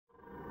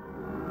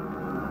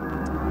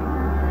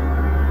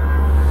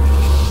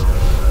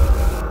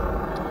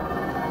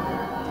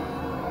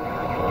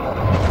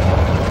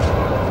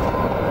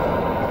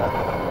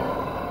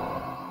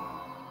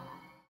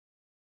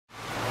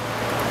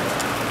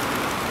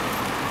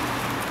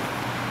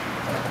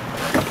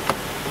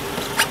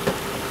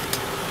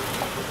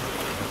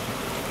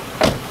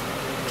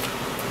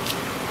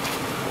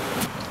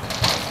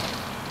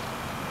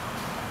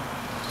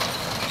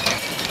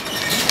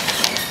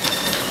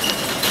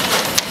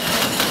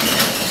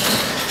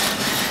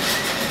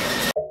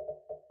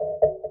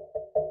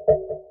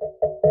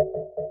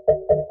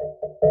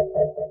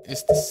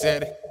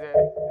Said it.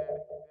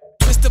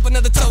 Twist up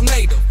another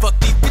tornado. Fuck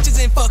these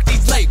bitches and fuck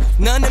these labels.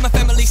 None in my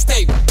family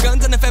stable.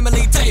 Guns on the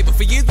family table.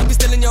 For years we been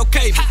stealing your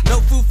cable.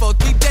 No food for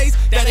 3 days,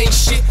 that ain't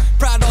shit.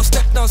 Pride all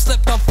slept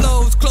on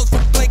flows. Clothes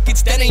for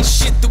blankets, that ain't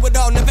shit. Do it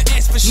all, never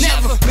ask for shit.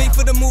 Never. Made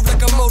for the move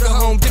like a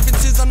motorhome.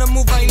 Differences on the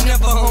move, I ain't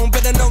never home.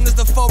 Better known as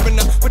the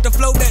foreigner. With the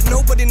flow that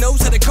nobody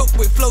knows how to cope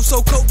with. Flow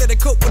so cold that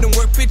it cope wouldn't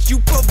work, bitch. You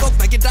provoke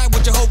like you die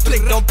with your whole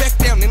clique. Don't back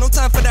down, ain't no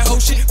time for that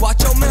whole shit.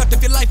 Watch your mouth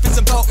if your life is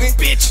important,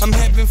 bitch. I'm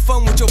having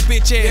fun with your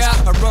bitch ass.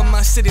 Yeah. I run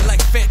my city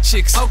like fat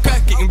chicks. Okay,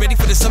 getting ready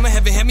for the summer,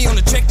 haven't had me on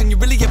the track, then you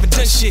really haven't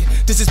done shit.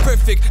 This is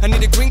perfect. I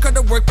need a green card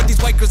to work, but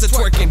these white girls are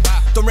twerking.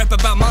 Don't rap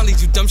about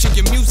mollies, you dumb shit.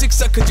 Your music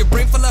suck, cause your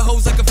brain full of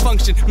hoes like a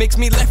function. Makes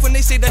me laugh when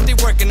they say that they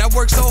working. I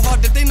work so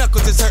hard that they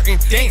knuckles is hurting.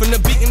 Damn. From the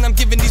beating, I'm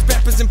giving these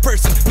rappers in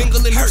person.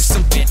 Mingle and hurt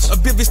some bitch.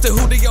 Oblivious to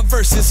who they are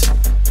versus.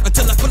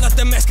 Until I pull out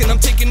the mask and I'm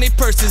taking their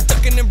purses.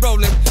 Ducking and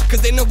rolling,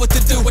 cause they know what to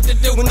do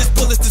when this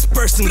bullet's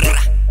dispersing.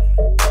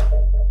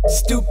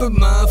 Stupid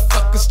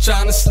motherfuckers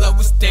tryna slow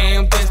us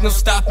down. There's no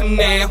stopping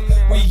now,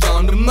 we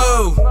on the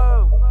move.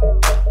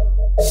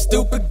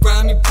 Stupid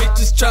grimy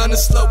bitches tryna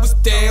slow us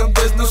down.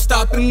 There's no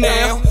stopping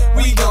now,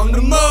 we on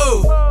the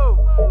move.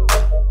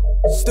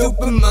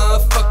 Stupid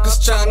motherfuckers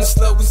tryna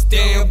slow us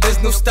down.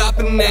 There's no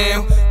stopping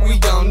now, we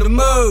on the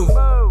move.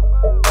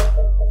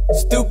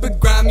 Stupid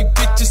grimy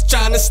bitches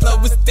tryna slow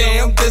us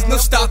down. There's no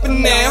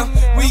stopping now,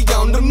 we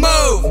on the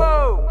move.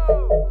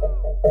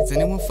 Is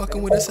anyone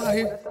fucking with us out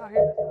here?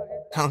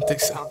 I don't think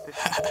so.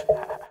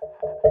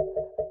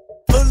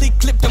 Fully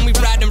clipped and we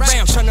riding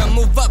round, tryna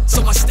move up,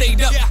 so I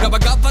stayed up. Now I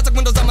got Vatic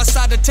windows on my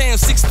side of town,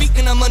 6 feet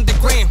and I'm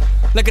underground.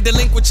 Like a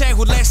delinquent child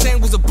who last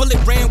hand was a bullet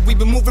round. We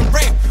been moving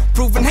round,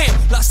 proving hand.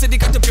 Lost City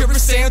got the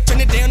purest sound. Turn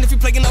it down if you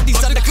playing all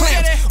these other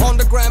clowns. On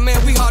the grind, man,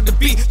 we hard to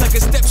beat. Like a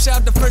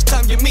stepchild the first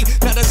time you meet.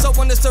 Now there's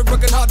someone that's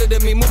working harder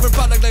than me. Moving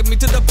product like me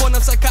to the point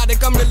I'm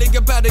psychotic. I'm really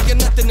about it, you're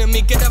nothing to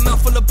me. Get a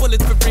mouthful of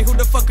bullets for free. Who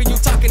the fuck are you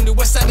talking to?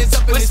 West side is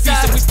up in this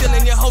piece, and we still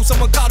in your hoe.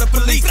 Someone call the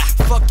police.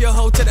 Fuck your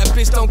hoe till that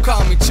bitch don't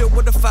call me. Chill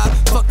with a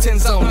 5, fuck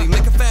 10s only.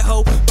 Make a fat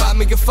hoe, buy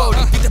me a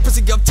 40. Beat that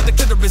pussy up till the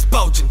clitoris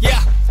bulging.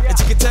 Yeah,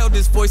 as you can tell,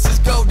 this voice is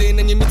golden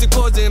and your music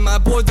poison. My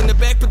boys in the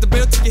back put the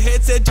belt to your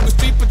head, said you was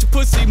street, but your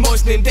pussy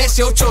moistening. That's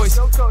your choice.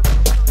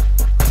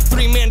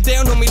 3 men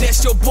down, homie,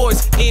 that's your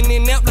boys. In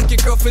and out like your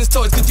girlfriend's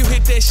toys. Could you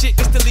hit that shit?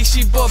 Instantly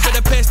she bored.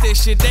 Better pass that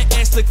shit. That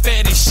ass look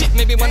fat as shit.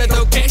 Maybe wanna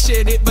throw cash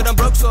at it, but I'm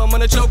broke, so I'm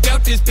gonna choke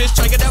out this bitch.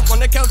 Try it out on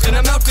the couch and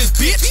I'm out this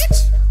bitch.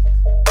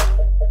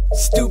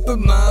 Stupid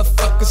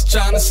motherfuckers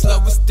tryna slow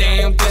us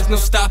down. There's no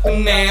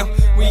stopping now,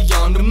 we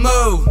on the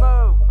move.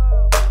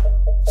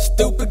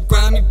 Stupid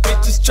grimy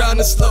bitches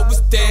tryna slow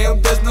us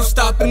down. There's no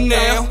stopping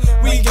now,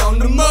 we on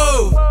the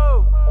move.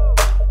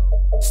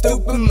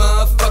 Stupid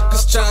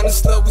motherfuckers tryna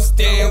slow us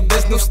down.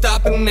 There's no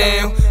stopping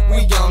now,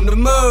 we on the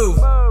move.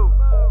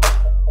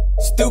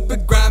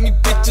 Stupid grimy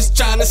bitches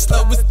tryna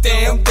slow us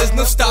down. There's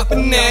no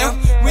stopping now,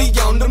 we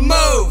on the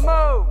move.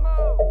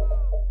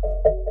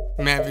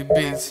 Maverick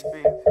beats,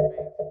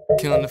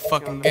 killing the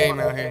fucking game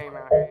out here.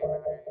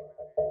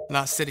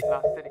 Lost City,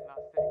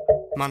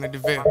 Monik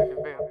Deville.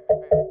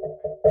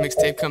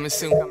 Mixtape coming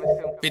soon,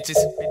 bitches.